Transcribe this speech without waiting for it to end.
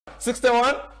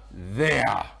61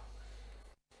 there.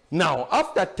 Now,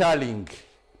 after tallying,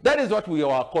 that is what we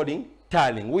are calling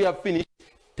tallying. We have finished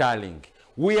tallying.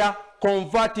 We are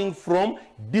converting from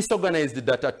disorganized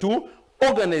data to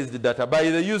organized data by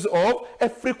the use of a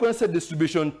frequency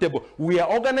distribution table. We are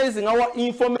organizing our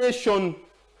information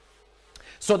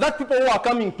so that people who are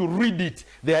coming to read it,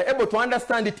 they are able to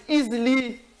understand it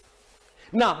easily.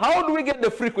 Now, how do we get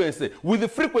the frequency? With the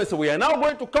frequency, we are now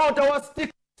going to count our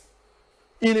sticks.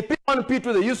 In P1,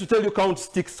 P2, they used to tell you count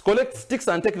sticks. Collect sticks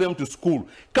and take them to school.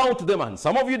 Count them. And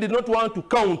some of you did not want to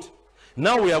count.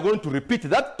 Now we are going to repeat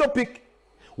that topic.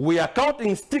 We are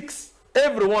counting sticks.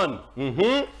 Everyone.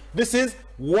 This is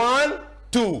 1,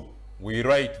 2. We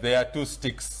write there 2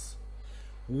 sticks.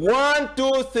 1,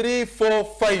 2, 3, 4,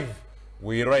 5.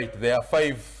 We write there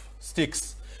 5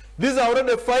 sticks. These are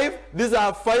already 5. These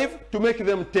are 5 to make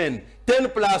them 10. 10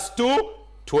 plus 2,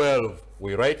 12.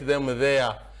 We write them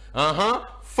there.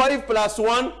 5 plus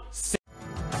 1, 6.